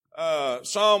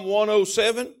Psalm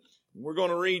 107. We're going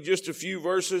to read just a few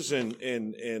verses, and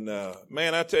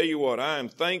man, I tell you what, I am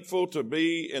thankful to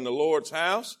be in the Lord's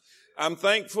house. I'm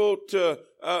thankful to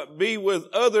be with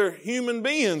other human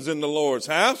beings in the Lord's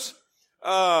house.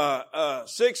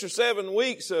 6 or 7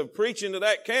 weeks of preaching to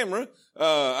that camera,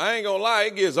 I ain't gonna lie,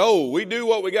 it gets old. We do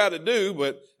what we got to do,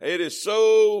 but it is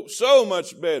so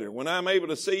much better when I'm able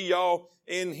to see y'all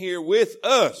in here with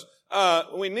us.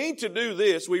 We need to do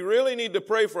this. We really need to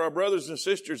pray for our brothers and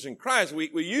sisters in Christ.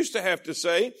 We used to have to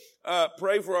say,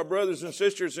 pray for our brothers and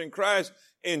sisters in Christ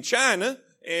in China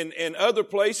and other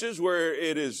places where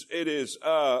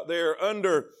they're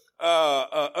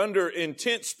under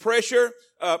intense pressure,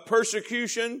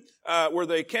 persecution, where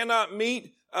they cannot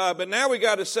meet. But now we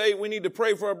got to say we need to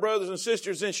pray for our brothers and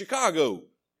sisters in Chicago.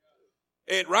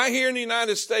 And right here in the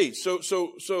United States.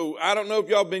 So I don't know if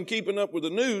y'all been keeping up with the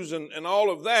news and all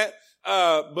of that.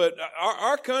 But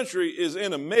our country is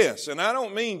in a mess. And I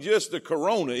don't mean just the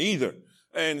corona either.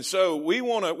 And so we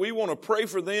want to pray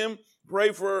for them,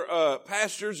 pray for,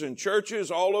 pastors and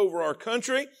churches all over our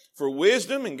country for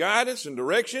wisdom and guidance and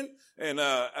direction, and,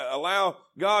 allow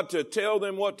God to tell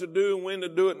them what to do and when to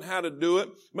do it and how to do it.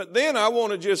 But then I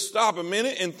want to just stop a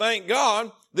minute and thank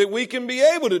God that we can be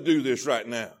able to do this right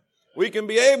now. We can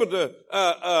be able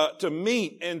to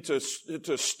meet and to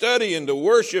study and to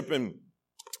worship, and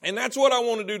that's what I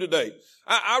want to do today.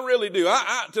 I really do.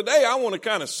 Today I want to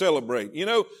kind of celebrate. You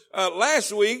know,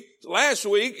 last week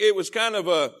it was kind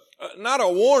of not a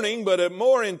warning, but a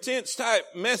more intense type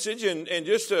message, and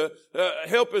just to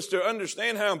help us to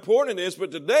understand how important it is.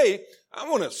 But today I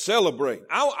want to celebrate.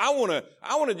 I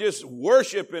want to just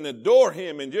worship and adore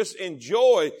Him and just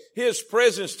enjoy His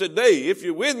presence today. If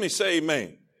you're with me, say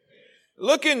amen.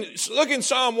 Look in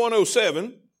Psalm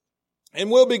 107,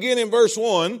 and we'll begin in verse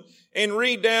 1 and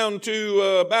read down to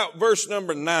about verse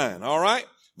number 9, all right?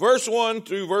 Verse 1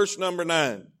 through verse number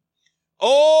 9.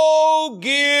 Oh,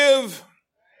 give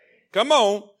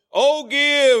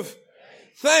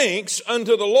thanks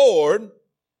unto the Lord.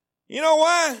 You know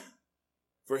why?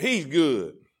 For He's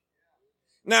good.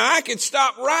 Now, I could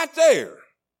stop right there.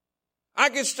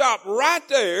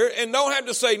 And don't have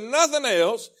to say nothing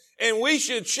else. And we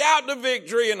should shout the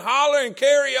victory and holler and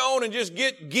carry on and just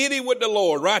get giddy with the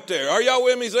Lord right there. Are y'all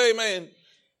with me? Say amen.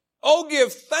 Oh,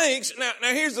 give thanks. Now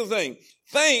here's the thing.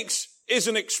 Thanks is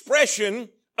an expression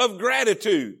of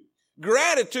gratitude.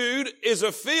 Gratitude is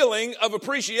a feeling of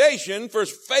appreciation for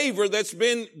favor that's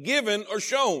been given or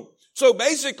shown. So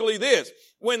basically this,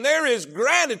 when there is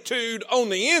gratitude on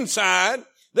the inside,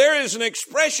 there is an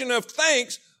expression of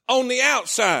thanks on the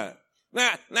outside.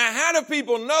 Now, how do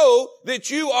people know that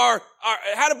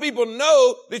how do people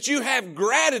know that you have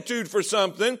gratitude for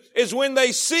something is when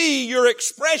they see your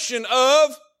expression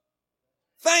of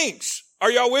thanks.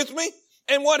 Are y'all with me?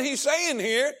 And what he's saying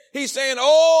here, he's saying,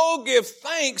 oh, give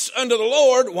thanks unto the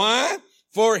Lord. Why?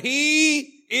 For He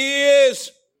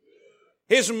is,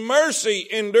 His mercy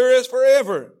endureth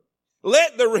forever.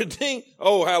 Let the redeemed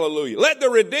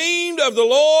of the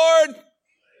Lord.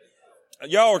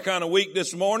 Y'all are kind of weak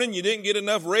this morning. You didn't get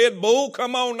enough Red Bull.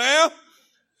 Come on now.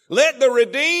 Let the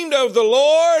redeemed of the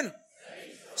Lord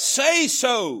say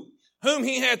so, whom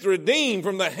He hath redeemed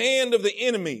from the hand of the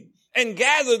enemy, and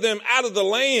gathered them out of the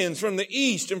lands from the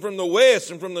east and from the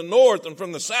west and from the north and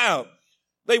from the south.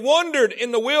 They wandered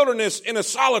in the wilderness in a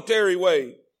solitary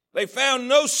way. They found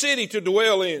no city to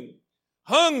dwell in.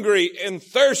 Hungry and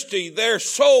thirsty, their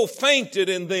soul fainted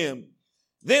in them.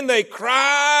 Then they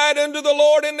cried unto the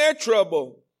Lord in their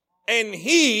trouble, and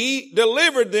He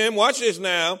delivered them, watch this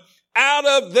now, out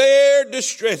of their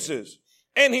distresses.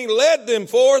 And He led them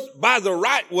forth by the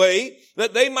right way,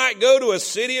 that they might go to a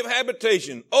city of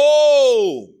habitation.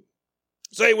 Oh,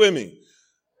 say it with me.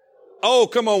 Oh,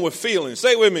 come on with feeling.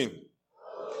 Say it with me.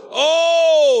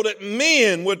 Oh, that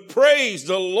men would praise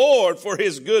the Lord for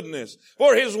His goodness,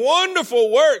 for His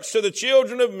wonderful works to the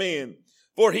children of men.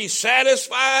 For He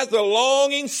satisfieth the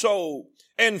longing soul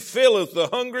and filleth the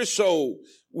hungry soul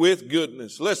with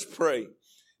goodness. Let's pray.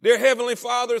 Dear Heavenly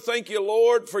Father, thank you,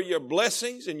 Lord, for your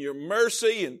blessings and your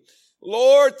mercy. And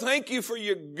Lord, thank you for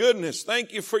your goodness.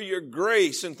 Thank you for your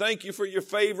grace, and thank you for your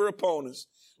favor upon us.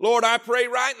 Lord, I pray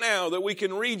right now that we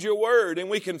can read your word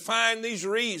and we can find these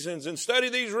reasons and study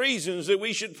these reasons that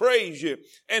we should praise you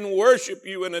and worship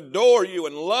you and adore you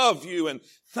and love you and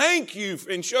thank you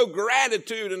and show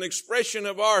gratitude and expression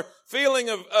of our feeling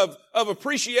of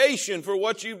appreciation for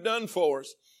what you've done for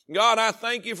us. God, I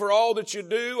thank you for all that you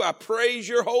do. I praise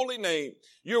your holy name.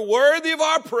 You're worthy of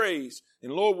our praise.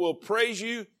 And Lord, we'll praise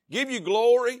you, give you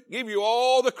glory, give you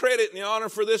all the credit and the honor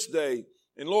for this day.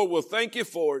 And Lord, we'll thank you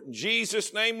for it. In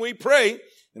Jesus' name we pray.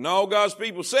 And all God's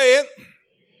people say it.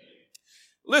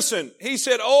 listen, he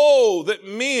said, oh, that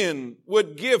men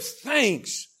would give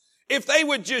thanks if they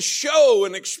would just show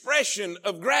an expression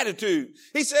of gratitude.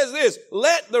 He says this,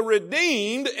 let the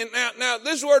redeemed, and now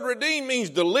this word redeemed means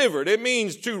delivered. It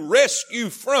means to rescue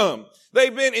from.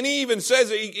 They've been, and he even says,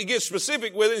 he gets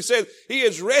specific with it. He says, he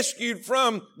is rescued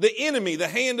from the enemy, the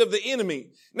hand of the enemy.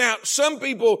 Now, some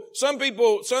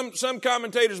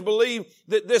commentators believe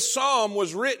that this psalm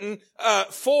was written,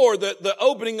 for the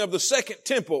opening of the second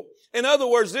temple. In other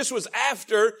words, this was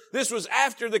after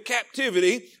the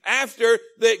captivity, after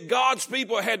that God's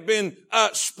people had been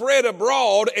spread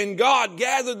abroad and God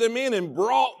gathered them in and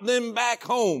brought them back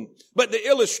home. But the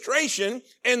illustration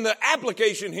and the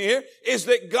application here is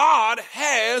that God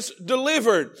has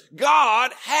delivered.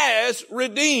 God has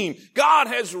redeemed. God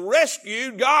has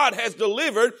rescued. God has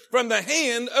delivered from the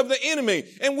hand of the enemy.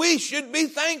 And we should be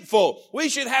thankful. We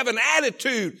should have an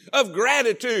attitude of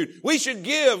gratitude. We should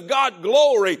give God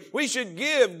glory. We should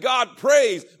give God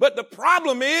praise. But the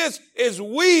problem is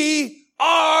we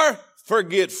are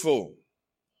forgetful.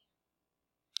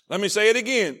 Let me say it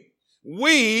again.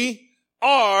 We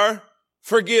are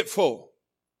forgetful.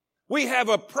 We have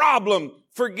a problem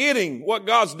forgetting what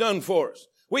God's done for us.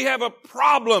 We have a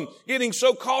problem getting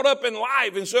so caught up in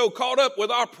life and so caught up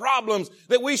with our problems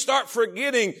that we start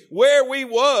forgetting where we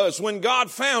was when God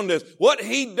found us, what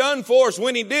He done for us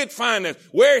when He did find us,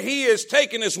 where He has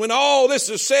taken us when all this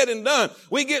is said and done.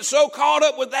 We get so caught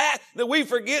up with that we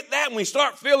forget that, and we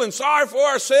start feeling sorry for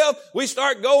ourselves. We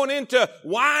start going into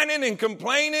whining and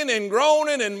complaining and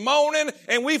groaning and moaning,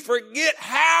 and we forget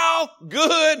how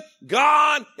good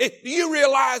God is. Do you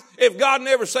realize if God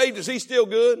never saved us, He's still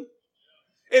good?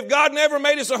 If God never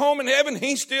made us a home in heaven,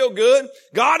 He's still good.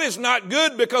 God is not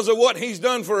good because of what He's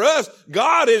done for us.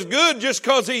 God is good just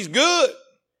because He's good.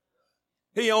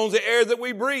 He owns the air that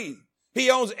we breathe. He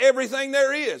owns everything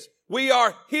there is. We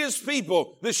are His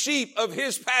people, the sheep of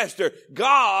His pasture.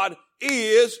 God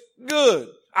is good.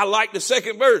 I like the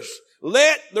second verse.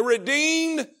 Let the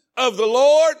redeemed of the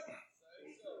Lord.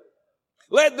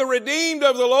 Let the redeemed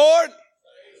of the Lord.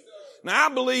 Now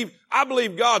I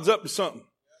believe God's up to something.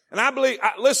 And I believe,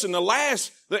 listen,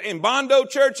 in Bondo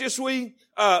Church this week,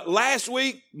 last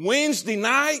week, Wednesday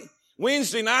night,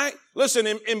 listen,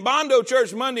 in Bondo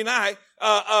Church Monday night,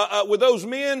 with those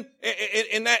men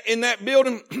in that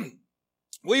building,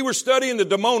 we were studying the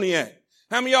demoniac.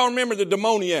 How many of y'all remember the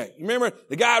demoniac? You remember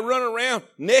the guy running around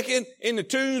naked in the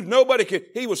tombs?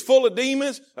 He was full of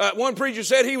demons. One preacher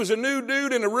said he was a new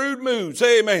dude in a rude mood.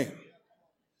 Say amen.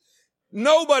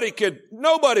 Nobody could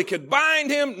bind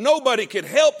him. Nobody could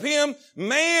help him.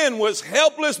 Man was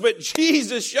helpless, but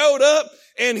Jesus showed up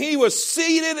and he was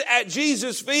seated at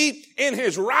Jesus' feet in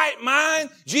his right mind.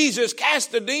 Jesus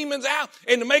cast the demons out.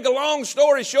 And to make a long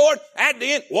story short, at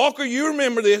the end, Walker, you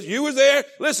remember this. You was there.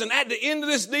 Listen, at the end of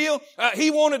this deal,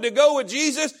 he wanted to go with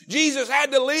Jesus. Jesus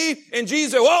had to leave and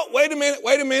Jesus said, "Whoa, wait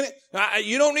a minute.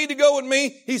 You don't need to go with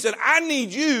me." He said, "I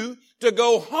need you to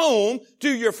go home to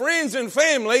your friends and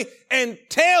family and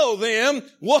tell them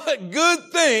what good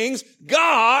things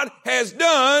God has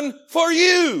done for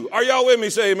you." Are y'all with me?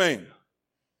 Say amen.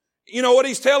 You know what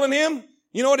he's telling him?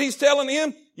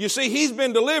 You see, he's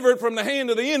been delivered from the hand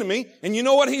of the enemy. And you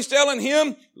know what he's telling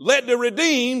him? Let the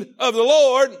redeemed of the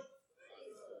Lord.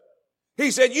 He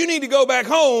said, you need to go back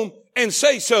home and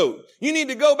say so. You need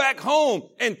to go back home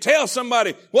and tell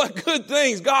somebody what good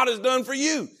things God has done for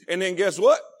you. And then guess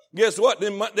what?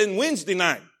 Then Wednesday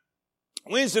night,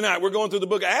 we're going through the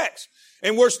book of Acts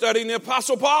and we're studying the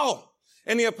Apostle Paul.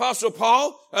 And the Apostle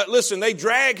Paul, they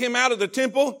drag him out of the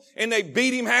temple and they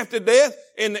beat him half to death.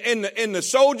 And the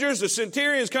soldiers, the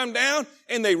centurions come down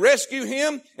and they rescue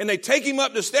him and they take him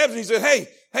up the steps and he said, "Hey,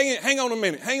 hang on a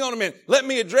minute. Let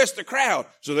me address the crowd."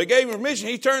 So they gave him permission.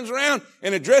 He turns around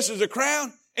and addresses the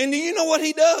crowd. And do you know what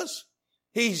he does?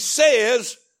 He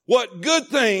says what good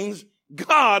things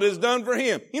God has done for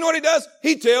him. You know what he does?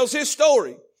 He tells his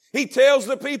story. He tells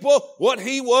the people what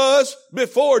he was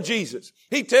before Jesus.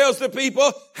 He tells the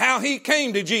people how he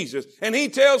came to Jesus. And he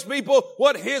tells people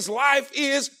what his life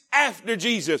is after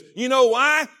Jesus. You know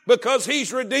why? Because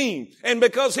he's redeemed. And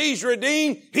because he's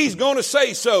redeemed, he's going to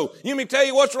say so. Let me tell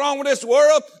you what's wrong with this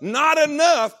world. Not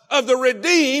enough of the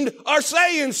redeemed are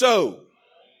saying so.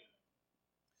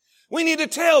 We need to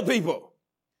tell people.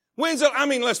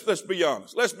 Let's be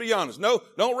honest. Let's be honest. No,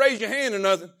 don't raise your hand or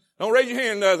nothing.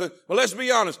 But let's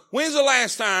be honest. When's the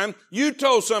last time you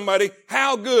told somebody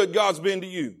how good God's been to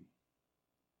you?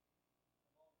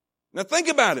 Now think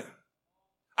about it.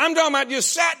 I'm talking about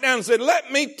just sat down and said,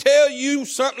 let me tell you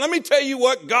something. Let me tell you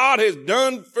what God has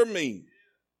done for me.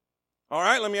 All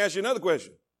right, let me ask you another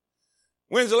question.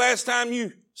 When's the last time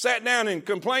you sat down and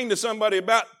complained to somebody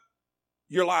about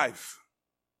your life?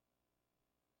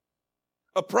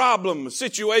 A problem, a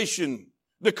situation,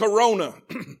 the corona.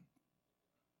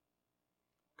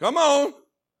 Come on.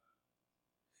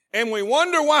 And we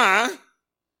wonder why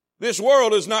this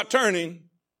world is not turning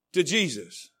to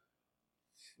Jesus.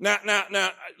 Now,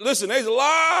 listen, there's a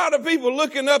lot of people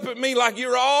looking up at me like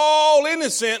you're all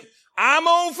innocent. I'm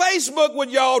on Facebook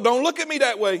with y'all. Don't look at me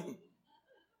that way.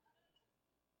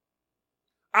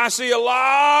 I see a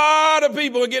lot of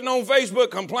people getting on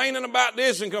Facebook complaining about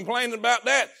this and complaining about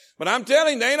that. But I'm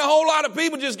telling you, there ain't a whole lot of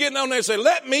people just getting on there and say,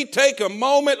 let me take a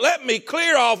moment, let me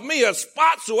clear off me a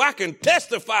spot so I can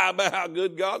testify about how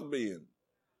good God's been.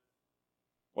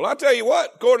 Well, I tell you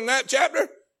what, according to that chapter,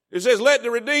 it says, let the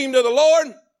redeemed of the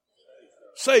Lord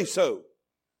say so.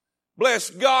 Bless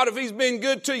God. If he's been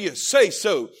good to you, say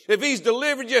so. If he's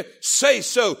delivered you, say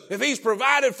so. If he's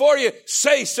provided for you,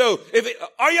 say so.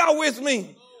 Are y'all with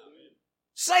me?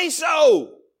 Say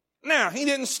so. Now, he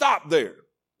didn't stop there.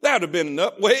 That would have been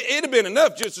enough. Well, it'd have been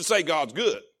enough just to say God's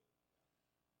good.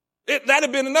 That'd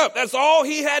have been enough. That's all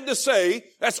he had to say.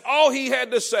 That's all he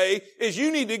had to say is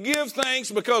you need to give thanks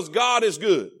because God is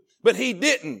good. But he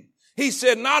didn't. He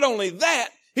said not only that,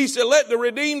 he said, let the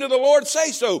redeemed of the Lord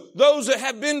say so. Those that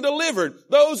have been delivered,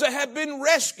 those that have been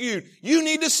rescued, you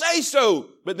need to say so.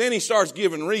 But then he starts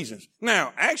giving reasons.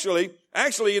 Now, actually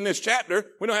in this chapter,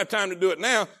 we don't have time to do it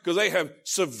now because they have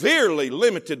severely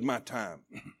limited my time.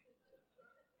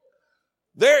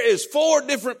 There is 4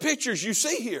 different pictures you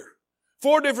see here.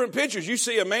 4 different pictures. You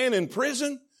see a man in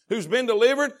prison who's been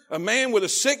delivered, a man with a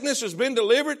sickness has been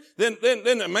delivered, then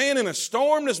a man in a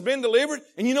storm that's been delivered.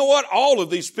 And you know what? All of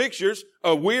these pictures,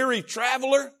 a weary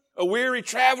traveler,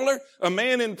 a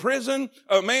man in prison,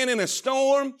 a man in a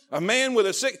storm, a man with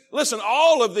a sick. Listen,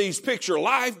 all of these picture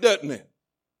life, doesn't it?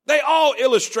 They all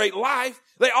illustrate life.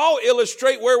 They all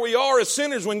illustrate where we are as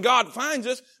sinners when God finds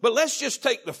us. But let's just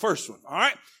take the first one. All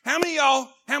right. How many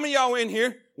of y'all in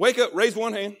here? Wake up, raise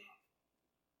one hand.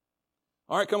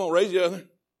 All right, come on, raise the other.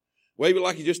 Wave it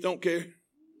like you just don't care.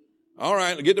 All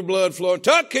right, get the blood flowing.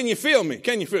 Tuck, can you feel me?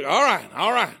 Can you feel me? All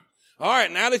right.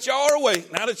 Now that y'all are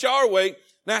awake.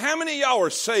 Now, how many of y'all are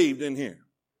saved in here?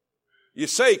 You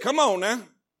say, come on now.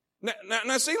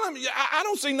 Now see, I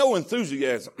don't see no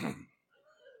enthusiasm.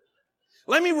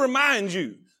 Let me remind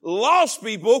you, lost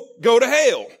people go to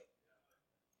hell.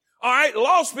 All right,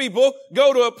 lost people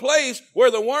go to a place where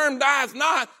the worm dieth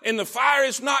not and the fire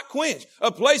is not quenched.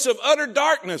 A place of utter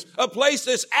darkness. A place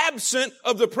that's absent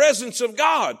of the presence of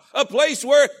God. A place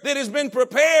that has been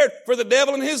prepared for the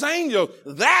devil and his angels.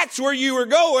 That's where you were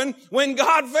going when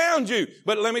God found you.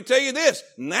 But let me tell you this.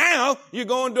 Now you're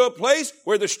going to a place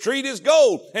where the street is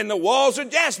gold and the walls are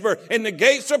jasper and the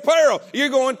gates are pearl. You're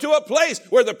going to a place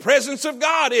where the presence of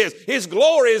God is. His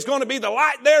glory is going to be the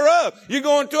light thereof. You're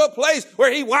going to a place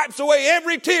where he wipes away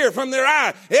every tear from their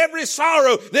eye, every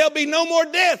sorrow. There'll be no more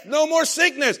death, no more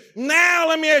sickness. Now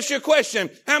let me ask you a question.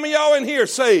 How many of y'all in here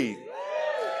saved?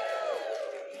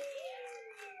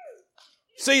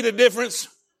 See the difference?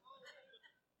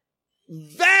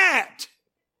 That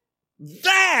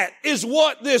is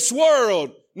what this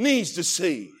world needs to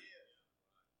see.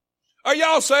 Are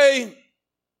y'all saying?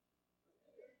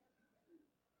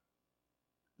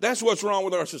 That's what's wrong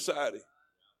with our society.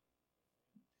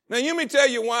 Now, let me tell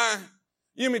you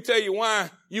why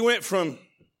you went from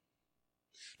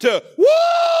to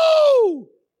woo.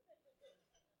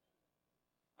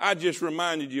 I just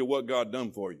reminded you of what God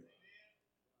done for you.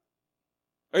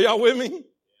 Are y'all with me?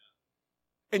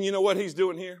 And you know what he's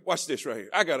doing here? Watch this right here.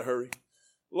 I got to hurry.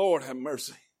 Lord have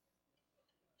mercy.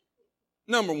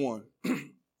 Number 1,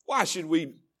 why should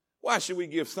we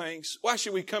give thanks? Why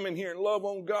should we come in here and love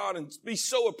on God and be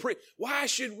so appreciative? Why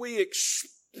should we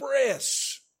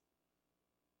express?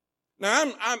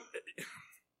 Now,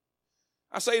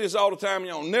 I say this all the time,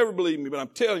 y'all never believe me, but I'm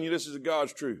telling you this is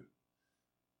God's truth.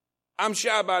 I'm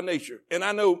shy by nature, and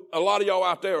I know a lot of y'all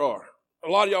out there are. A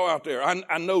lot of y'all out there,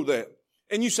 I know that.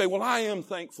 And you say, well, I am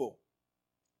thankful.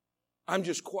 I'm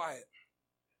just quiet.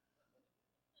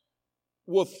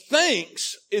 Well,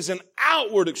 thanks is an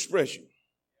outward expression.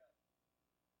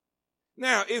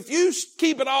 Now, if you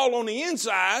keep it all on the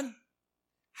inside,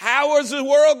 how is the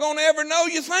world going to ever know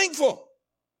you're thankful?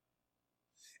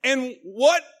 And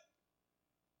what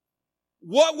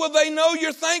will they know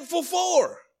you're thankful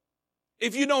for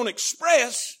if you don't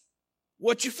express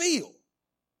what you feel?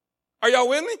 Are y'all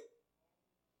with me?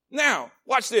 Now,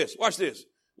 watch this. Why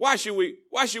should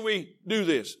we do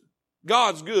this?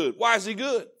 God's good. Why is he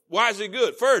good? Why is he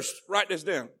good? First, write this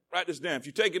down. Write this down. If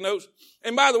you're taking notes.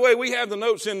 And by the way, we have the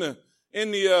notes in the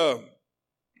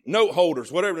note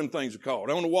holders, whatever them things are called,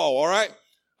 on the wall, all right?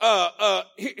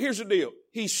 Here's the deal.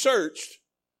 He searched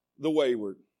the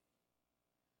wayward.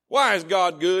 Why is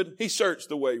God good? He searched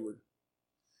the wayward.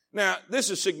 Now, this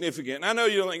is significant. I know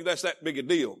you don't think that's that big a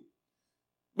deal.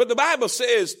 But the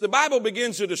Bible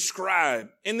begins to describe,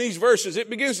 in these verses, it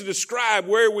begins to describe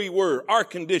where we were, our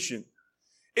condition.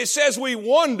 It says we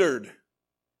wandered.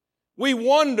 We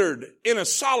wandered in a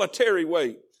solitary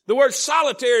way. The word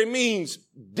solitary means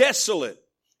desolate.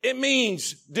 It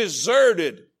means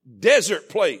deserted, desert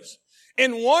place.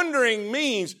 And wandering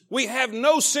means we have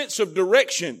no sense of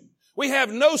direction. We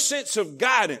have no sense of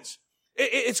guidance.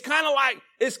 It's kind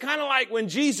of like when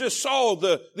Jesus saw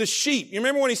the sheep. You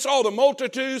remember when he saw the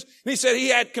multitudes? And he said he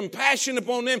had compassion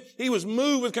upon them. He was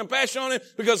moved with compassion on them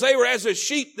because they were as a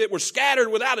sheep that were scattered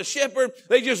without a shepherd.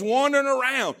 They just wandering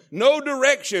around. No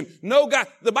direction, no guide.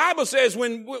 The Bible says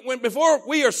when before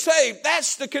we are saved,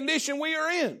 that's the condition we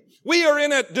are in. We are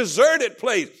in a deserted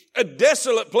place, a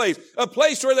desolate place, a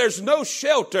place where there's no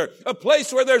shelter, a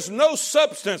place where there's no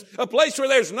substance, a place where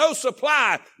there's no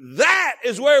supply. That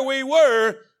is where we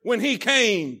were when he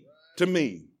came to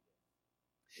me.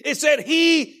 It said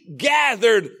he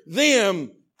gathered them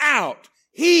out.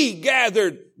 He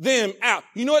gathered them out.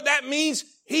 You know what that means?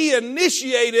 He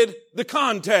initiated the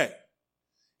contact.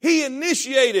 He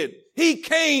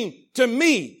came to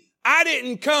me. I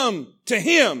didn't come to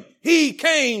him. He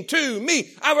came to me.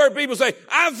 I've heard people say,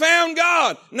 I found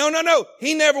God. No.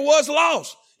 He never was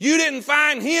lost. You didn't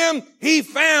find him. He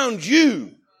found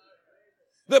you.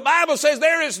 The Bible says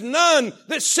there is none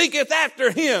that seeketh after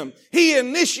him. He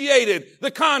initiated the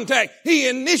contact. He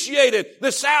initiated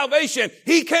the salvation.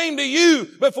 He came to you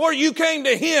before you came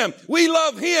to him. We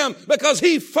love him because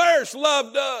he first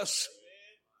loved us.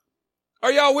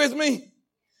 Are y'all with me?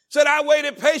 Said, I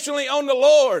waited patiently on the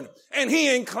Lord, and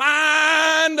he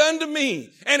inclined unto me,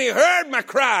 and he heard my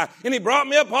cry, and he brought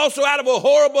me up also out of a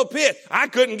horrible pit. I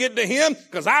couldn't get to him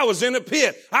because I was in a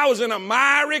pit. I was in a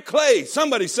miry clay.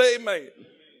 Somebody say amen.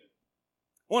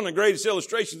 One of the greatest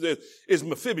illustrations is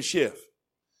Mephibosheth.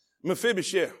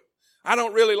 Mephibosheth. I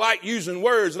don't really like using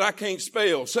words that I can't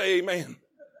spell. Say amen.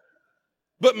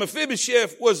 But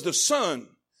Mephibosheth was the son.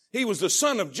 He was the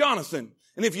son of Jonathan.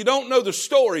 And if you don't know the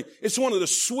story, it's one of the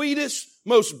sweetest,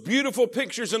 most beautiful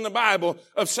pictures in the Bible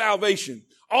of salvation.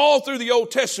 All through the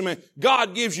Old Testament,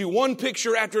 God gives you one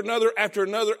picture after another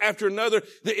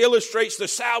that illustrates the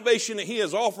salvation that he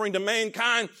is offering to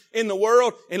mankind in the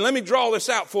world. And let me draw this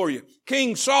out for you.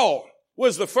 King Saul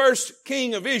was the first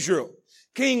king of Israel.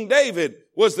 King David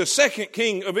was the second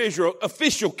king of Israel,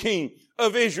 official king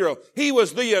of Israel. He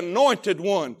was the anointed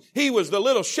one. He was the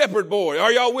little shepherd boy.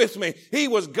 Are y'all with me? He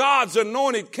was God's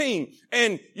anointed king.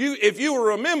 And if you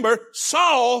will remember,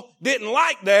 Saul didn't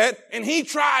like that, and he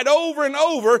tried over and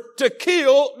over to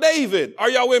kill David. Are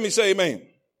y'all with me? Say amen.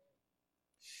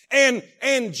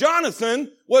 And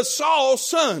Jonathan was Saul's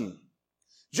son.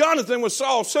 Jonathan was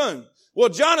Saul's son. Well,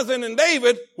 Jonathan and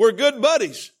David were good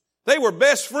buddies. They were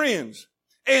best friends.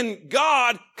 And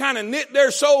God kind of knit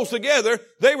their souls together.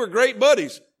 They were great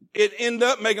buddies. It ended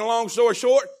up, making a long story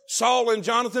short, Saul and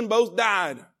Jonathan both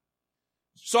died.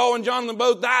 Saul and Jonathan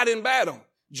both died in battle.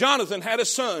 Jonathan had a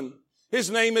son. His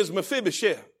name is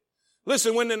Mephibosheth.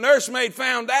 Listen, when the nursemaid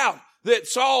found out that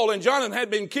Saul and Jonathan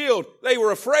had been killed, they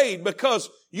were afraid because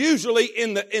usually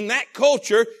in that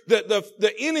culture,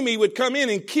 the enemy would come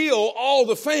in and kill all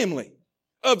the family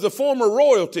of the former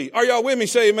royalty. Are y'all with me?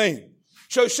 Say amen.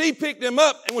 So she picked him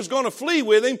up and was going to flee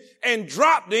with him and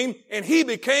dropped him, and he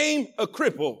became a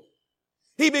cripple.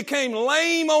 He became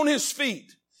lame on his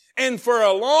feet. And for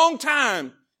a long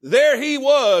time, there he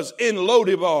was in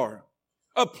Lodebar,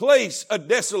 a place, a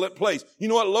desolate place. You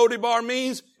know what Lodebar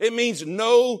means? It means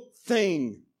no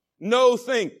thing,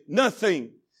 nothing.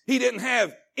 He didn't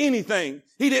have anything.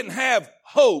 He didn't have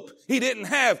hope. He didn't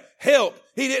have help.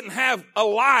 He didn't have a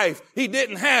life. He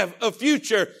didn't have a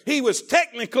future. He was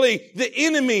technically the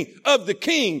enemy of the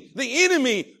king, the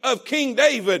enemy of King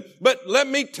David. But let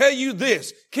me tell you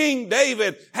this, King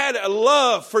David had a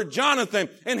love for Jonathan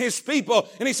and his people.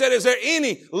 And he said, is there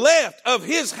any left of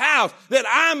his house that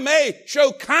I may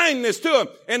show kindness to him?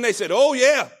 And they said, oh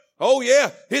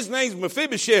yeah, his name's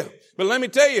Mephibosheth. But let me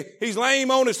tell you, he's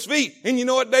lame on his feet. And you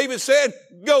know what David said?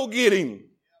 Go get him.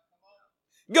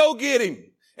 Go get him.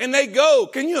 And they go.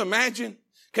 Can you imagine?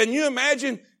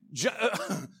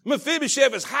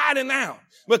 Mephibosheth is hiding out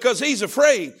because he's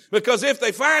afraid. Because if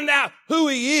they find out who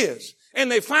he is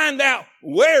and they find out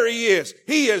where he is.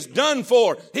 He is done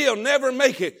for. He'll never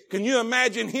make it. Can you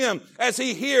imagine him as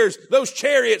he hears those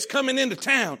chariots coming into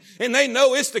town, and they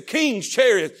know it's the king's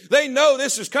chariot. They know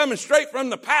this is coming straight from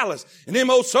the palace, and them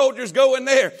old soldiers go in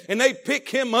there and they pick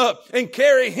him up and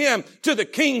carry him to the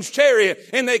king's chariot,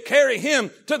 and they carry him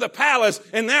to the palace,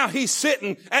 and now he's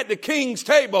sitting at the king's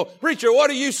table. Preacher, what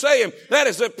are you saying? That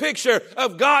is a picture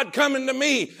of God coming to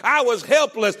me. I was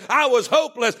helpless. I was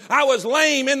hopeless. I was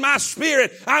lame in my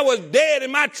spirit. I was dead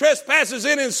in my trespasses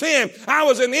and in sin. I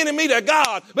was an enemy to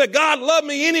God, but God loved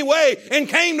me anyway and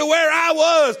came to where I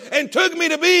was and took me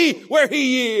to be where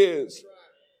he is.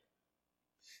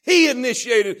 He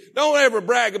initiated. Don't ever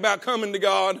brag about coming to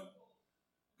God,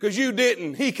 because you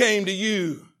didn't. He came to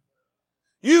you.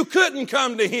 You couldn't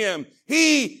come to him.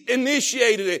 He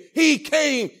initiated it. He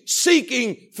came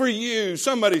seeking for you.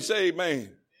 Somebody say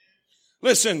amen.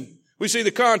 Listen, we see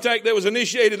the contact that was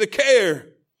initiated, the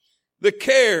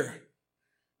care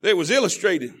that was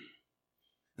illustrated.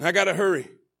 And I got to hurry.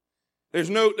 There's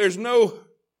no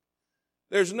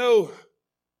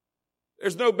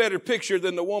better picture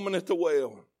than the woman at the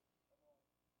well.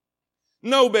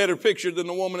 No better picture than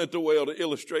the woman at the well to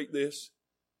illustrate this.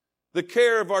 The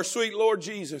care of our sweet Lord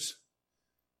Jesus.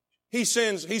 He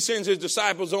sends his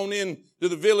disciples on in to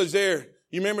the village there.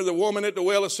 You remember the woman at the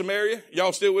well of Samaria?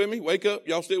 Y'all still with me? Wake up.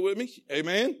 Y'all still with me?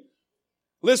 Amen.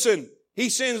 Listen, he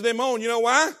sends them on. You know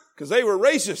why? Because they were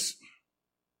racist.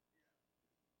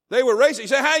 They were racist. You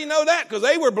say, how you know that? Because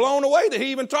they were blown away that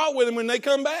he even talked with them when they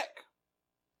come back.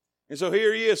 And so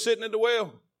here he is sitting at the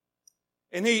well.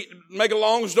 And make a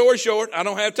long story short, I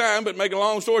don't have time, but make a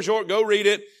long story short, go read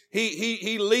it.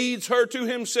 He leads her to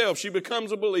himself. She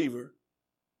becomes a believer.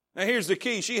 Now here's the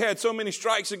key. She had so many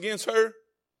strikes against her.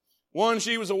 One,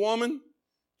 she was a woman.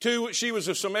 Two, she was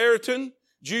a Samaritan.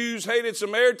 Jews hated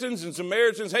Samaritans and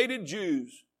Samaritans hated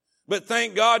Jews. But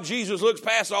thank God Jesus looks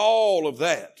past all of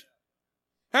that.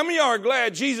 How many of y'all are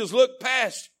glad Jesus looked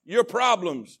past your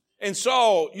problems and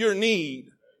saw your need?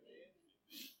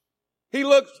 He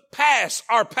looked past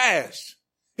our past.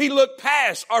 He looked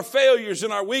past our failures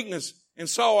and our weakness and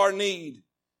saw our need.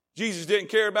 Jesus didn't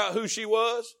care about who she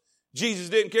was. Jesus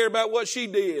didn't care about what she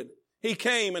did. He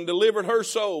came and delivered her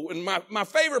soul. And my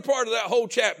favorite part of that whole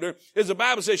chapter is the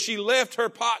Bible says she left her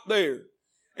pot there.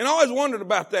 And I always wondered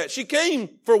about that. She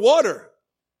came for water.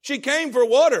 She came for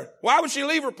water. Why would she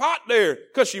leave her pot there?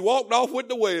 Because she walked off with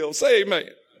the well. Say amen.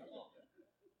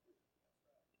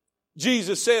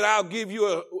 Jesus said, I'll give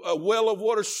you a well of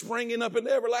water springing up in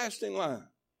the everlasting life.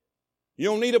 You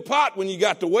don't need a pot when you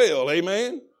got the well.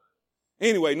 Amen.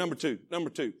 Anyway, number two.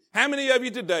 How many of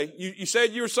you today, you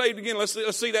said you were saved again. Let's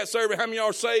see that survey. How many of y'all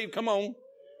are saved? Come on.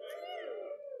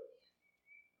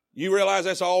 You realize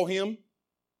that's all him?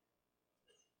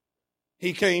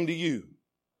 He came to you.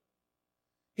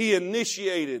 He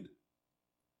initiated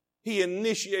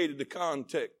the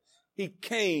contact. He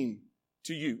came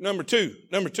to you. Number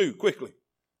two, quickly.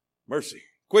 Mercy,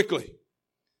 quickly.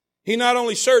 He not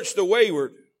only searched the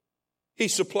wayward, he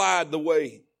supplied the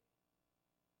way.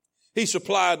 He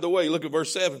supplied the way. Look at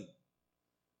verse 7.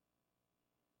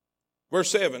 Verse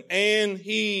 7. And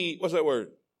he, what's that word?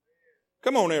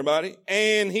 Come on, everybody.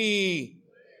 And he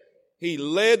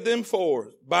led them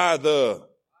forth by the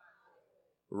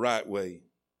right way.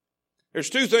 There's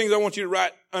two things I want you to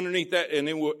write underneath that, and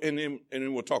then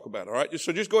we'll talk about it. All right.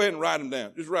 So just go ahead and write them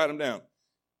down. Just write them down.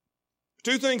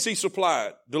 Two things he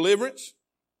supplied: deliverance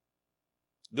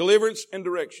and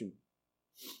direction.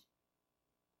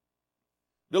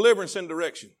 Deliverance and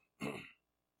direction.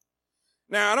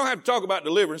 Now, I don't have to talk about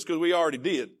deliverance because we already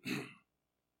did.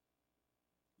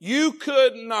 You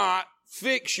could not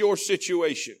fix your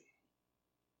situation.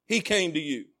 He came to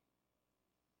you.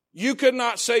 You could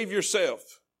not save yourself.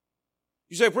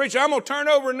 You say, preacher, I'm going to turn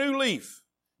over a new leaf.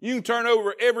 You can turn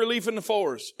over every leaf in the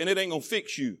forest and it ain't going to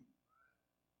fix you.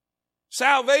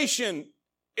 Salvation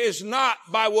is not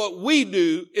by what we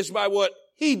do, it's by what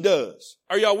he does.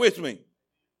 Are y'all with me?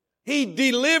 He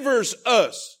delivers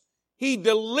us. He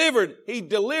delivered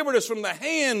us from the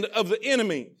hand of the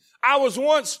enemy. I was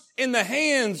once in the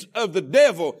hands of the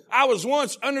devil. I was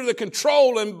once under the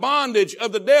control and bondage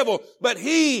of the devil, but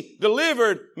he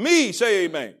delivered me. Say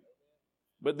amen.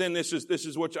 But then this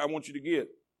is what I want you to get.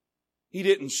 He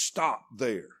didn't stop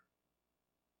there.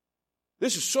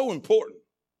 This is so important.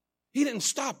 He didn't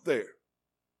stop there.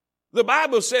 The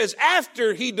Bible says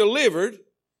after he delivered,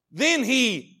 then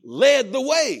he led the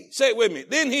way. Say it with me.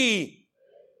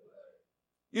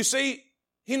 You see,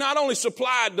 he not only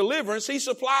supplied deliverance, he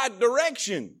supplied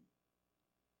direction.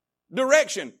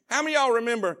 Direction. How many of y'all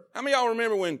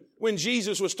remember when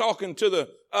Jesus was talking to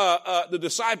the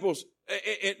disciples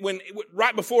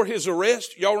right before his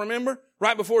arrest, y'all remember?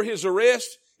 Right before his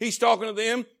arrest, he's talking to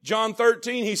them. John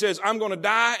 13, he says, I'm going to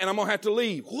die and I'm going to have to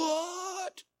leave.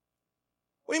 What?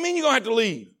 What do you mean you're going to have to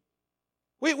leave?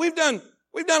 We've done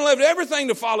left everything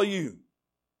to follow you.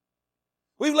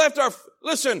 We've left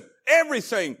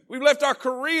everything. We've left our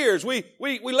careers. We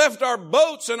left our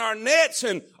boats and our nets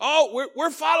and all. We're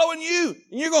following you.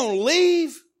 And you're going to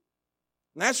leave?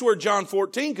 And that's where John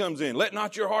 14 comes in. Let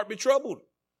not your heart be troubled.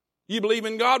 You believe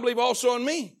in God, believe also in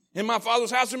me. In my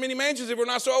Father's house are many mansions. If it were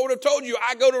not so, I would have told you.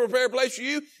 I go to prepare a place for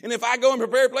you. And if I go and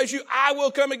prepare a place for you, I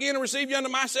will come again and receive you unto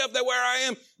myself, that where I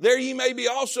am, there ye may be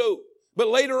also. But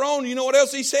later on, you know what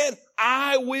else he said?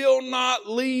 I will not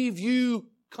leave you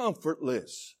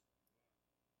comfortless.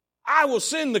 I will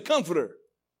send the comforter.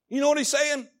 You know what he's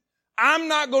saying? I'm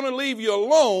not going to leave you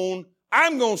alone.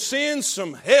 I'm going to send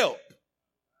some help.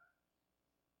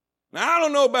 Now, I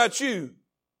don't know about you.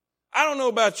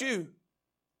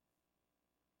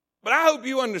 But I hope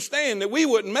you understand that we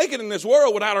wouldn't make it in this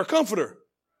world without our comforter.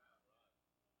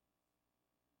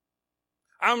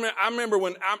 I remember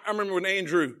when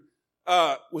Andrew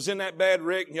was in that bad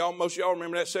wreck, and most of y'all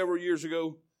remember that several years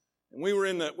ago. And we were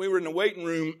in the waiting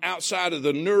room outside of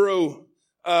the neuro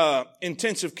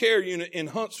intensive care unit in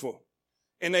Huntsville.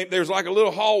 And there's like a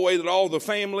little hallway that all the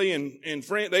family and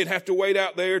friends, they'd have to wait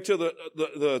out there till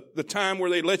the time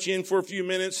where they'd let you in for a few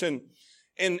minutes. And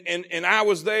I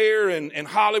was there, and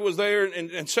Holly was there,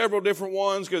 and several different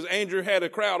ones, because Andrew had a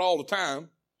crowd all the time.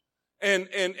 And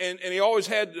he always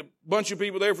had a bunch of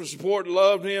people there for support and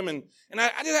loved him. And I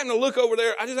just happened to look over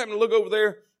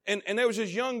there. And there was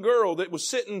this young girl that was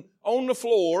sitting on the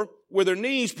floor with her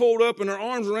knees pulled up and her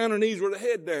arms around her knees with her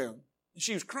head down. And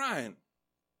she was crying.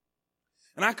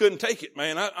 And I couldn't take it,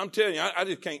 man. I'm telling you, I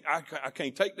just can't, I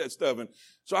can't take that stuff. And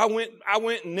so I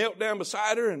went and knelt down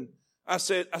beside her, and I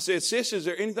said, sis, is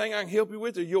there anything I can help you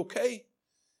with? Are you okay?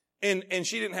 And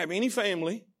she didn't have any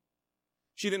family.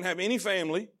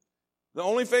 The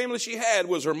only family she had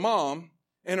was her mom,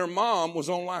 and her mom was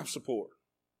on life support.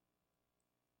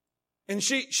 And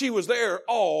she was there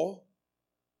all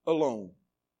alone.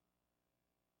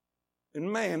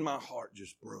 And man, my heart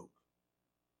just broke.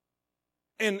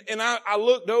 And I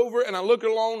looked over and I looked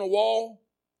along the wall,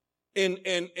 and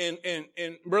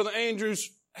Brother Andrews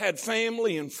had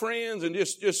family and friends, and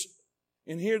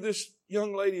and here this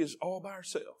young lady is all by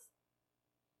herself.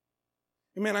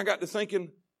 And man, I got to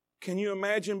thinking, can you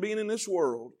imagine being in this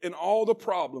world and all the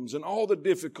problems and all the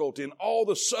difficulty and all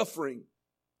the suffering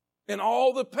and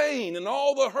all the pain and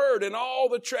all the hurt and all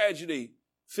the tragedy,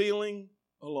 feeling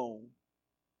alone?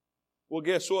 Well,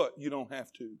 guess what? You don't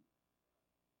have to.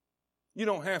 You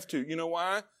don't have to. You know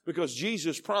why? Because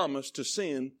Jesus promised to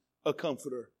send a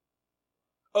comforter,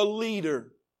 a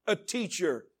leader, a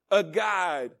teacher, a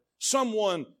guide,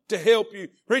 someone to help you.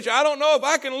 Preacher, I don't know if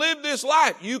I can live this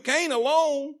life. You can't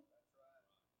alone.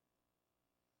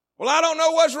 Well, I don't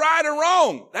know what's right or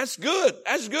wrong. That's good.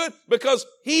 That's good, because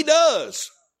He does.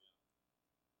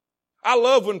 I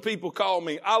love when people call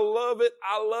me. I love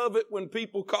it when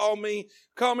people call me,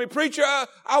 preacher,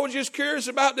 I was just curious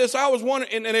about this. I was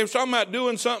wondering, and they were talking about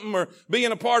doing something or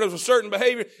being a part of a certain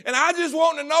behavior, and I just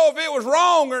wanted to know if it was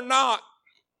wrong or not.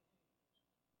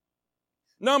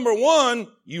 Number one,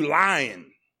 you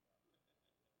lying.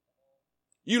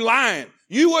 You lying.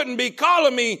 You wouldn't be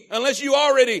calling me unless you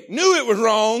already knew it was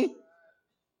wrong.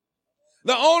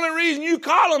 The only reason you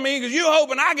calling me is because you're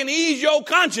hoping I can ease your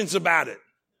conscience about it.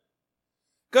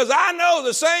 Because I know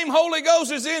the same Holy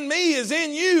Ghost is in me is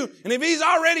in you. And if He's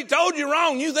already told you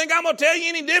wrong, you think I'm going to tell you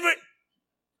any different?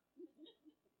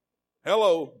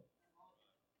 Hello.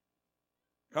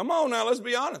 Come on now, let's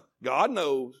be honest. God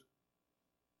knows.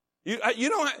 You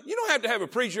don't have to have a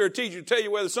preacher or a teacher tell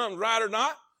you whether something's right or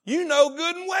not. You know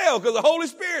good and well, because the Holy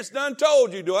Spirit's done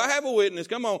told you. Do I have a witness?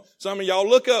 Come on. Some of y'all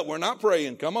look up. We're not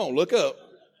praying. Come on, look up.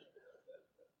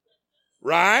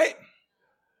 Right?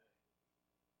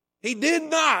 He did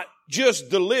not just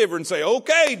deliver and say,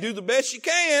 okay, do the best you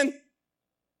can.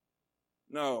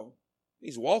 No,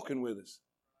 He's walking with us.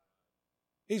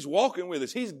 He's walking with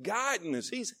us. He's guiding us.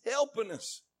 He's helping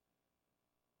us.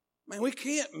 Man,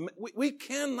 we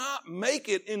cannot make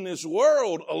it in this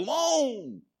world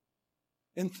alone.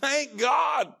 And thank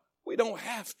God we don't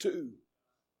have to.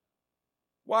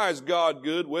 Why is God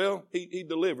good? Well, He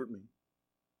delivered me.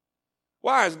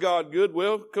 Why is God good?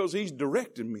 Well, because He's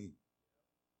directing me.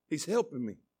 He's helping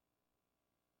me.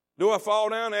 Do I fall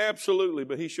down? Absolutely,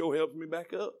 but He sure helps me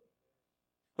back up.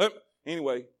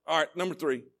 Anyway, all right, number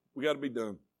 3. We got to be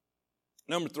done.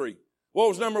 Number 3. What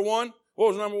was number 1?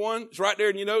 It's right there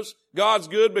in your notes. God's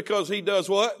good because He does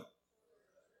what?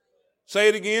 Say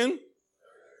it again.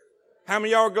 How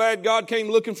many of y'all are glad God came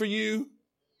looking for you?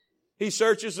 He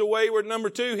searches the wayward. Number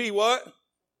 2, he what?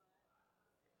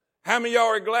 How many of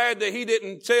y'all are glad that he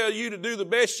didn't tell you to do the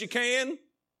best you can?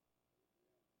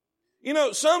 You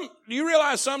know, do you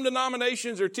realize some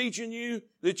denominations are teaching you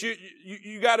that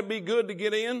you got to be good to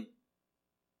get in?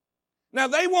 Now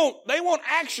they won't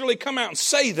actually come out and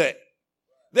say that.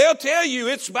 They'll tell you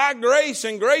it's by grace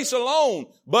and grace alone.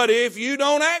 But if you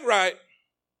don't act right,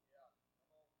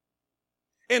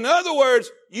 in other words,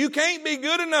 you can't be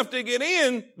good enough to get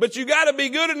in, but you got to be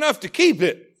good enough to keep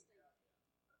it.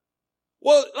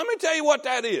 Well, let me tell you what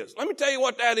that is.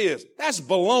 That's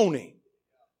baloney.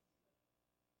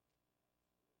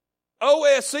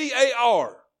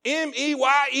 OSCAR.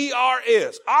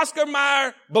 MEYERS. Oscar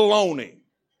Mayer baloney.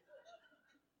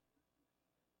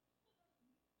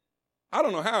 I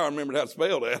don't know how I remembered how to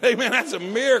spell that. Amen. That's a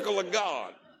miracle of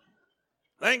God.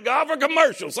 Thank God for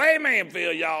commercials. Say amen,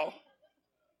 Phil, y'all.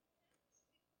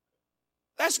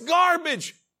 That's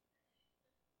garbage.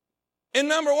 And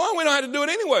number 1, we don't have to do it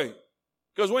anyway.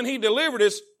 Because when he delivered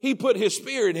us, he put his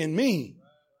spirit in me.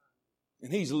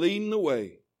 And he's leading the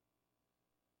way.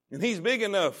 And he's big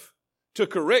enough to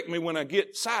correct me when I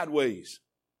get sideways.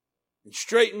 And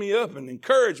straighten me up and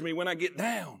encourage me when I get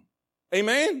down.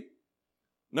 Amen?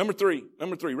 Number 3,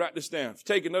 write this down. If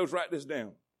you're taking notes, write this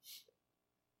down.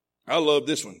 I love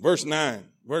this one. Verse 9.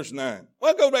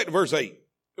 Well, go back to verse 8.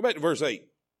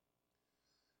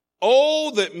 Oh,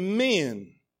 that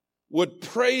men would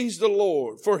praise the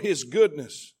Lord for his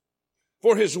goodness,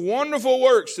 for his wonderful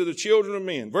works to the children of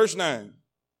men. Verse 9.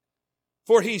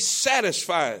 For he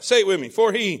satisfies, say it with me,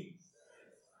 for he,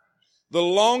 the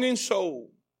longing soul,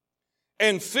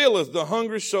 and filleth the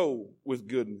hungry soul with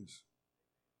goodness.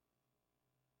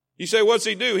 You say, what's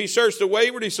he do? He searched the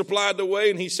wayward, he supplied the way,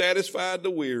 and he satisfied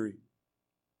the weary.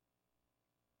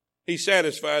 He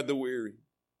satisfied the weary.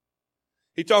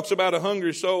 He talks about a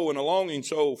hungry soul and a longing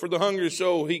soul. For the hungry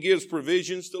soul, he gives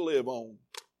provisions to live on.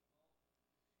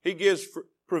 He gives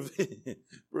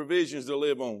provisions to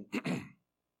live on.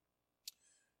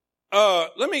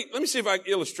 Let me see if I can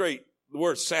illustrate the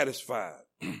word satisfied.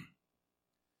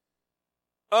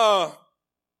 Brother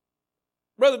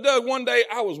Doug, one day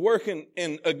I was working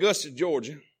in Augusta,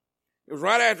 Georgia. It was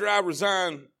right after I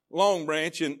resigned Long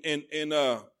Branch, and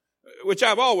which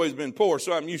I've always been poor,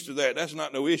 so I'm used to that. That's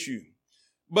not no issue.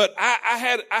 But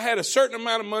I had a certain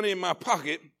amount of money in my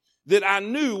pocket that I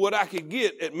knew what I could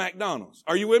get at McDonald's.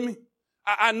 Are you with me?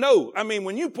 I know. I mean,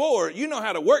 when you're poor, you know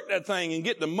how to work that thing and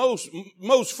get the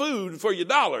most food for your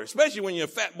dollar, especially when you're a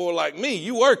fat boy like me.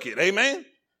 You work it. Amen?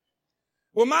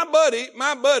 Well, my buddy,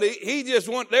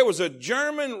 there was a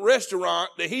German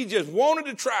restaurant that he just wanted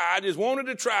to try.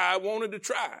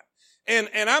 And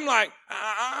I'm like,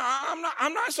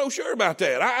 I'm not so sure about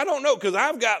that. I don't know, because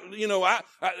I've got,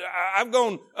 I've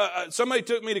gone, somebody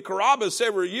took me to Carrabba's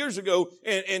several years ago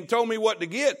and told me what to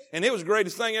get. And it was the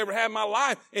greatest thing I ever had in my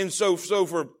life. And so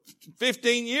for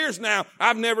 15 years now,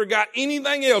 I've never got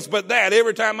anything else but that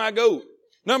every time I go.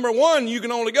 Number 1, you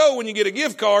can only go when you get a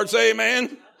gift card, say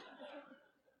amen.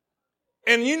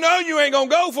 And you know you ain't going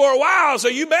to go for a while, so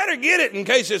you better get it in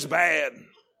case it's bad.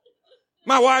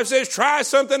 My wife says, try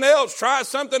something else,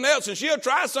 and she'll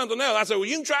try something else. I said, well,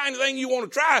 you can try anything you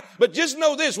want to try, but just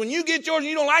know this, when you get yours and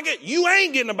you don't like it, you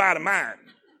ain't getting a bite of mine.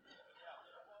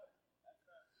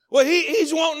 Well,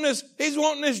 he's wanting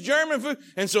this German food,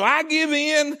 and so I give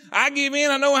in, I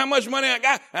know how much money I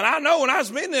got, and I know when I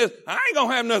spend this, I ain't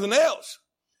gonna have nothing else.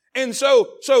 And so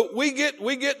we get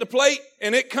the plate,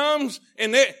 and it comes,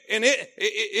 and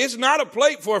it's not a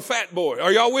plate for a fat boy.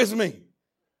 Are y'all with me?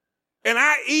 And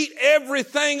I eat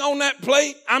everything on that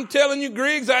plate. I'm telling you,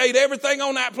 Griggs, I ate everything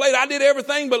on that plate. I did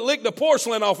everything but lick the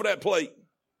porcelain off of that plate.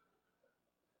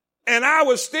 And I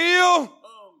was still.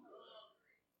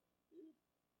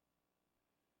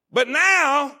 But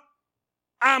now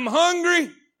I'm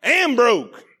hungry and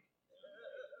broke.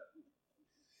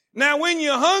 Now, when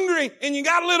you're hungry and you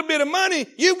got a little bit of money,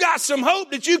 you've got some hope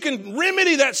that you can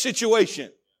remedy that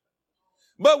situation.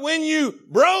 But when you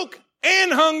broke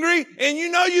and hungry and you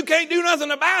know you can't do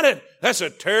nothing about it, that's a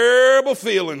terrible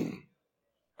feeling.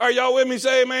 Are y'all with me?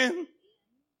 Say amen.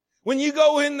 When you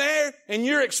go in there and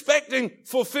you're expecting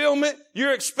fulfillment,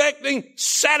 you're expecting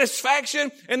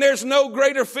satisfaction, and there's no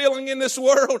greater feeling in this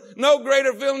world,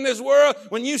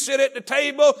 when you sit at the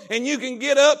table and you can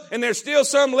get up and there's still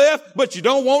some left, but you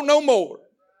don't want no more.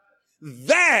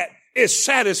 That is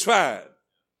satisfied.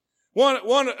 One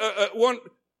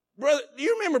brother, do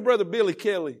you remember Brother Billy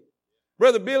Kelly?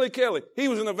 Brother Billy Kelly, he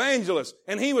was an evangelist,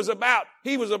 and he was about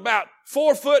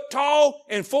 4 foot tall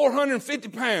and 450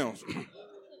 pounds.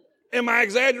 Am I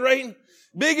exaggerating?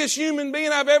 Biggest human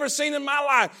being I've ever seen in my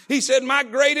life. He said, my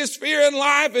greatest fear in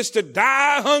life is to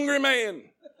die a hungry man.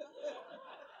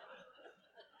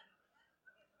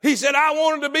 He said, I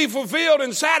wanted to be fulfilled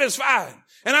and satisfied.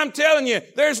 And I'm telling you,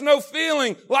 there's no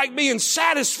feeling like being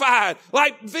satisfied,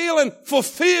 like feeling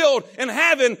fulfilled and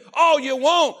having all you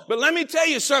want. But let me tell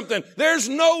you something. There's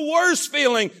no worse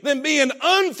feeling than being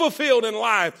unfulfilled in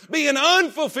life, being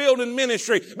unfulfilled in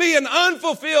ministry, being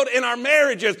unfulfilled in our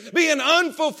marriages, being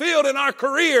unfulfilled in our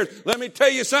careers. Let me tell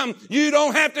you something. You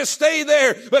don't have to stay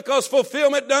there, because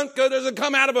fulfillment doesn't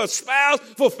come out of a spouse.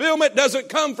 Fulfillment doesn't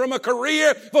come from a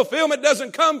career. Fulfillment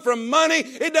doesn't come from money.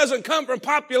 It doesn't come from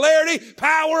popularity,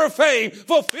 power, or fame.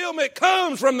 Fulfillment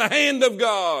comes from the hand of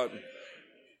God.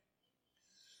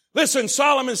 Listen,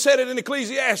 Solomon said it in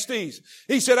Ecclesiastes.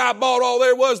 He said, I bought all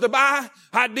there was to buy.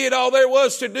 I did all there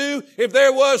was to do. If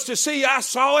there was to see, I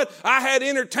saw it. I had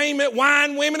entertainment,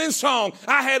 wine, women, and song.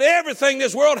 I had everything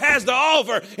this world has to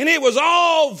offer. And it was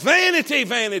all vanity,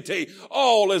 vanity.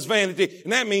 All is vanity.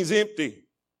 And that means empty.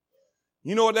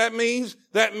 You know what that means?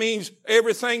 That means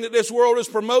everything that this world is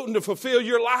promoting to fulfill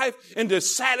your life and to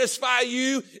satisfy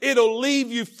you, it'll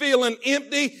leave you feeling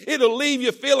empty. It'll leave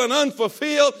you feeling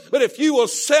unfulfilled. But if you will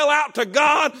sell out to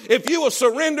God, if you will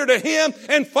surrender to Him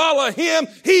and follow Him,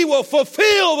 He will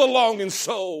fulfill the longing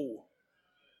soul.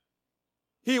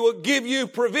 He will give you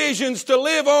provisions to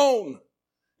live on.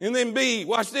 And then B,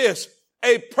 watch this,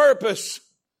 a purpose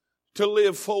to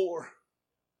live for.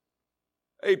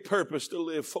 A purpose to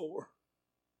live for.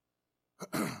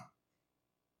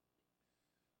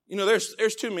 You know,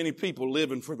 there's too many people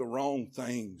living for the wrong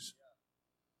things.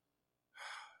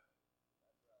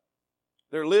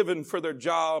 They're living for their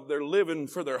job. They're living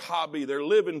for their hobby. They're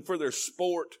living for their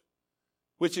sport,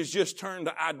 which has just turned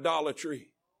to idolatry.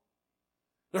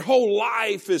 Their whole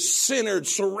life is centered,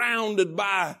 surrounded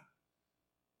by,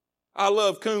 I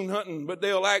love coon hunting, but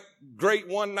they'll act great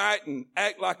one night and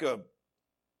act like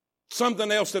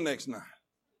something else the next night.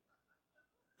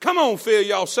 Come on, Phil,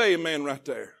 y'all say amen right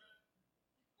there.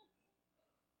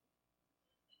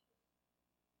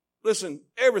 Listen,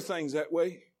 everything's that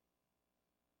way.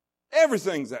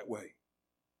 Everything's that way.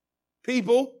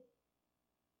 People.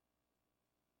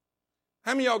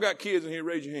 How many of y'all got kids in here?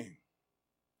 Raise your hand.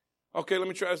 Okay, let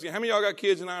me try this again. How many of y'all got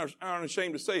kids and aren't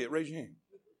ashamed to say it? Raise your hand.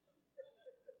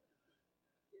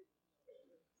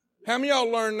 How many of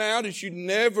y'all learn now that you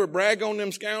never brag on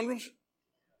them scoundrels?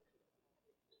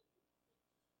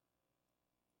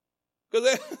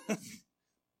 Because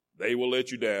they will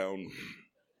let you down.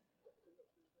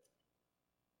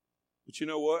 But you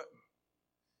know what?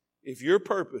 If your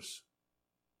purpose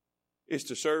is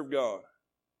to serve God,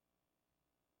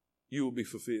 you will be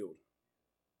fulfilled.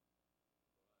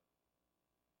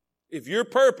 If your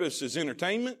purpose is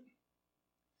entertainment,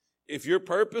 if your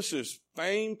purpose is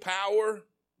fame, power,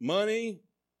 money,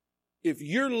 if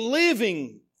you're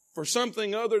living for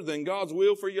something other than God's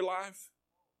will for your life,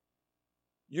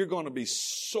 you're going to be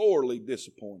sorely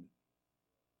disappointed.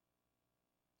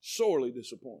 Sorely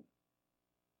disappointed.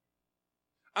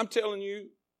 I'm telling you,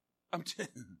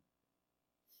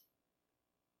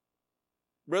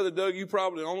 Brother Doug, you're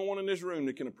probably the only one in this room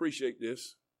that can appreciate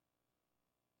this.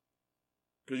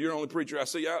 Because you're the only preacher I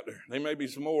see out there. There may be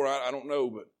some more, I don't know,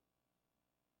 but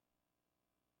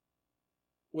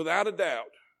without a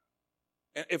doubt,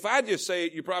 and if I just say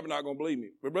it, you're probably not going to believe me.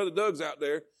 But Brother Doug's out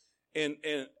there. And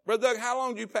Brother Doug, how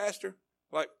long did you pastor?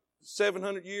 Like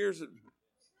 700 years?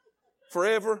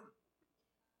 Forever?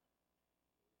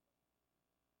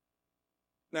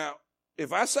 Now,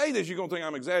 if I say this, you're going to think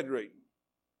I'm exaggerating.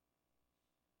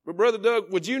 But Brother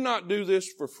Doug, would you not do this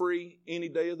for free any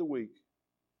day of the week?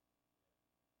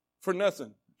 For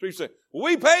nothing. So you say, well,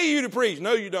 we pay you to preach.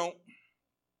 No, you don't.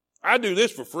 I do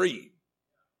this for free.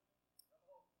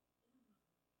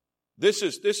 This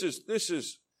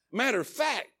is, matter of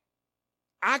fact,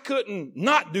 I couldn't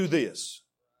not do this.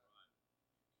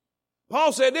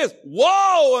 Paul said this,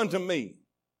 woe unto me.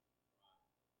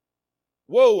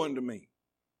 Woe unto me.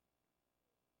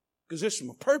 Because this is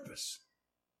my purpose.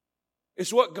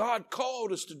 It's what God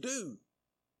called us to do.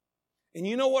 And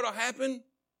you know what will happen?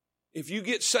 If you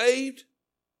get saved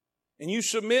and you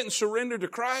submit and surrender to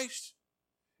Christ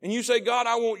and you say, God,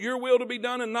 I want your will to be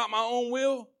done and not my own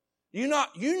will, you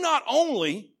not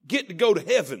only get to go to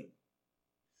heaven,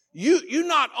 you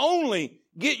not only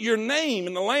get your name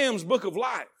in the Lamb's Book of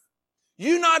Life,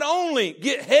 you not only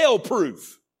get hell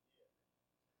proof.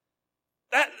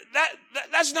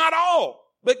 That's not all.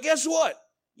 But guess what?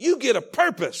 You get a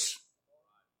purpose.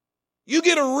 You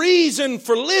get a reason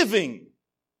for living.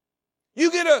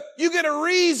 You get a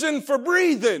reason for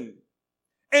breathing.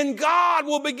 And God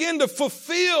will begin to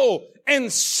fulfill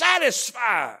and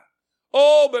satisfy.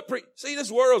 Oh, but see,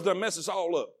 this world's done mess us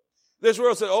all up. This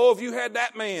world said, oh, if you had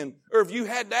that man, or if you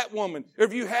had that woman, or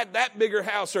if you had that bigger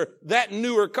house, or that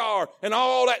newer car, and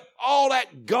all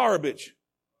that garbage.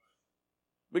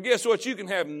 But guess what? You can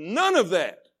have none of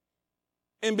that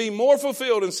and be more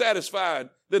fulfilled and satisfied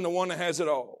than the one that has it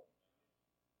all.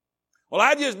 Well,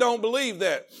 I just don't believe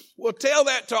that. Well, tell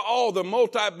that to all the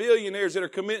multi-billionaires that are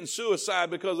committing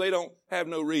suicide because they don't have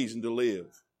no reason to live.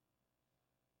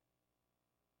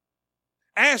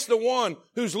 Ask the one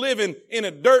who's living in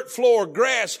a dirt floor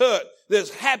grass hut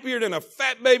that's happier than a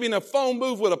fat baby in a phone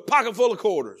booth with a pocket full of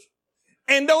quarters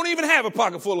and don't even have a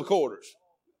pocket full of quarters.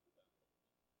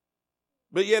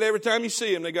 But yet every time you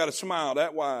see them, they got a smile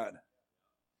that wide.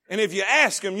 And if you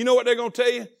ask them, you know what they're going to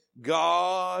tell you?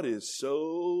 God is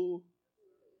so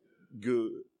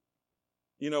good.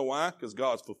 You know why? Because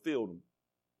God's fulfilled them.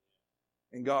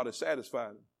 And God has satisfied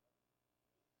them.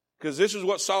 Because this is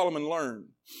what Solomon learned.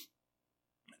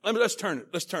 Let's turn it.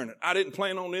 Let's turn it. I didn't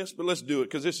plan on this, but let's do it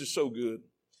because this is so good.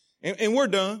 And we're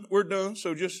done. We're done.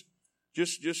 So just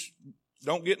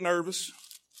don't get nervous.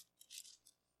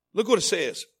 Look what it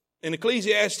says. In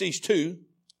Ecclesiastes 2,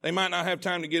 they might not have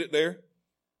time to get it there,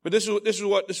 but this is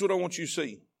what I want you to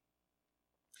see.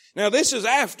 Now this is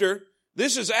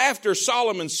after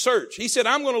Solomon's search. He said,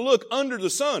 I'm going to look under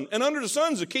the sun. And under the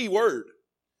sun is a key word.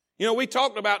 You know, we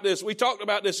talked about this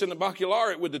in the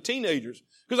baccalaureate with the teenagers.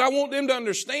 Because I want them to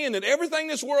understand that everything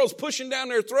this world's pushing down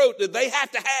their throat that they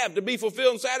have to be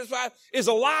fulfilled and satisfied is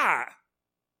a lie.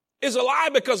 Is a lie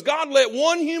because God let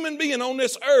one human being on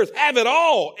this earth have it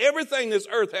all. Everything this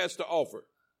earth has to offer.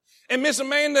 And Miss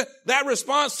Amanda, that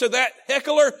response to that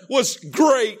heckler was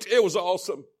great. It was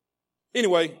awesome.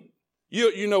 Anyway,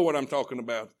 you know what I'm talking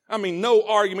about. I mean, no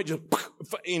argument, just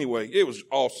anyway, it was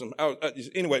awesome.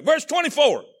 Anyway, verse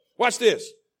 24. Watch this.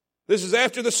 This is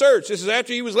after the search. This is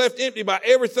after he was left empty by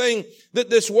everything that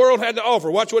this world had to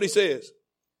offer. Watch what he says.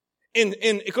 In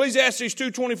Ecclesiastes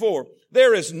 2:24,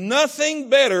 there is nothing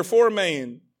better for a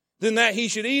man than that he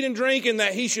should eat and drink and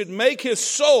that he should make his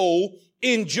soul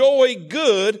enjoy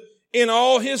good in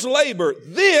all his labor.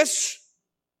 This,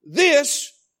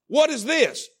 what is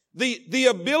this? The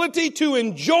ability to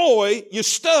enjoy your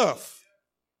stuff.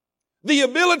 The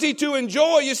ability to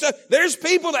enjoy your stuff. There's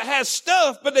people that have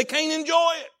stuff, but they can't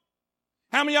enjoy it.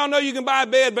 How many of y'all know you can buy a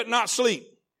bed but not sleep?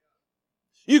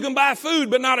 You can buy food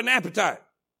but not an appetite.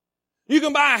 You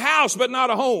can buy a house but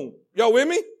not a home. Y'all with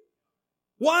me?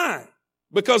 Why?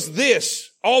 Because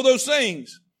all those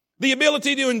things, the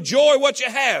ability to enjoy what you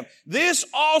have. This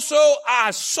also I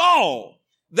saw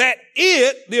that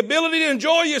the ability to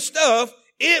enjoy your stuff,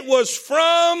 it was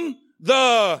from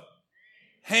the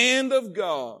hand of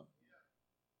God.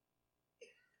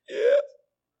 Yeah.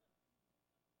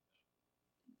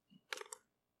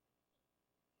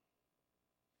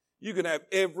 You can have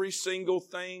every single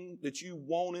thing that you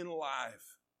want in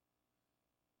life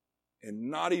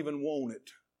and not even want it.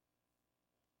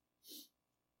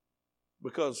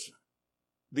 Because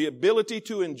the ability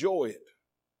to enjoy it,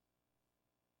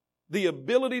 the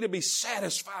ability to be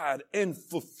satisfied and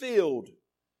fulfilled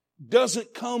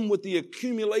doesn't come with the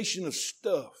accumulation of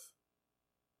stuff.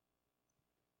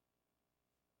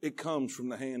 It comes from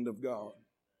the hand of God.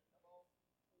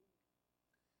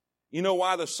 You know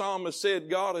why the psalmist said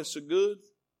God is so good?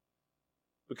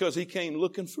 Because he came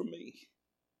looking for me.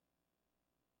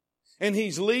 And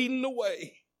he's leading the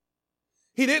way.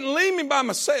 He didn't leave me by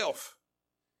myself.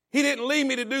 He didn't leave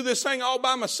me to do this thing all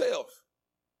by myself.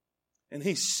 And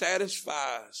he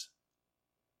satisfies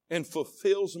and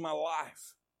fulfills my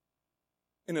life.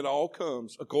 And it all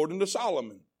comes, according to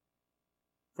Solomon,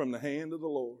 from the hand of the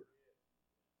Lord.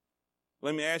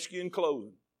 Let me ask you in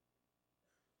closing.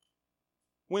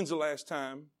 When's the last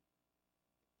time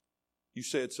you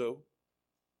said so?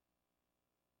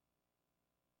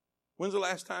 When's the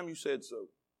last time you said so?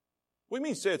 What do you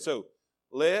mean said so?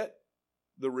 Let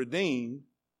the redeemed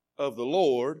of the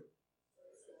Lord.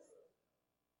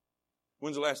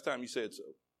 When's the last time you said so?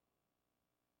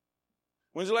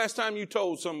 When's the last time you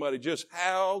told somebody just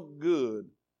how good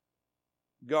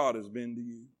God has been to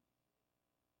you?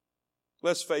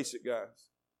 Let's face it, guys.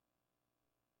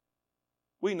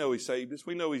 We know He saved us.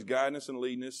 We know He's guiding us and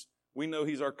leading us. We know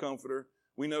He's our comforter.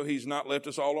 We know He's not left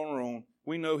us all on our own.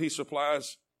 We know He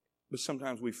supplies, but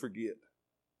sometimes we forget.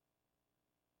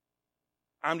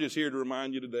 I'm just here to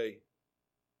remind you today.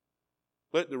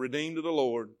 Let the redeemed of the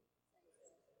Lord.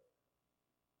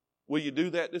 Will you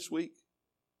do that this week?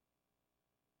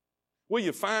 Will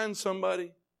you find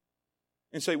somebody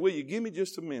and say, will you give me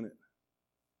just a minute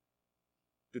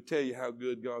to tell you how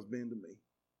good God's been to me?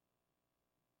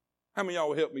 How many of y'all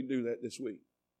will help me do that this week?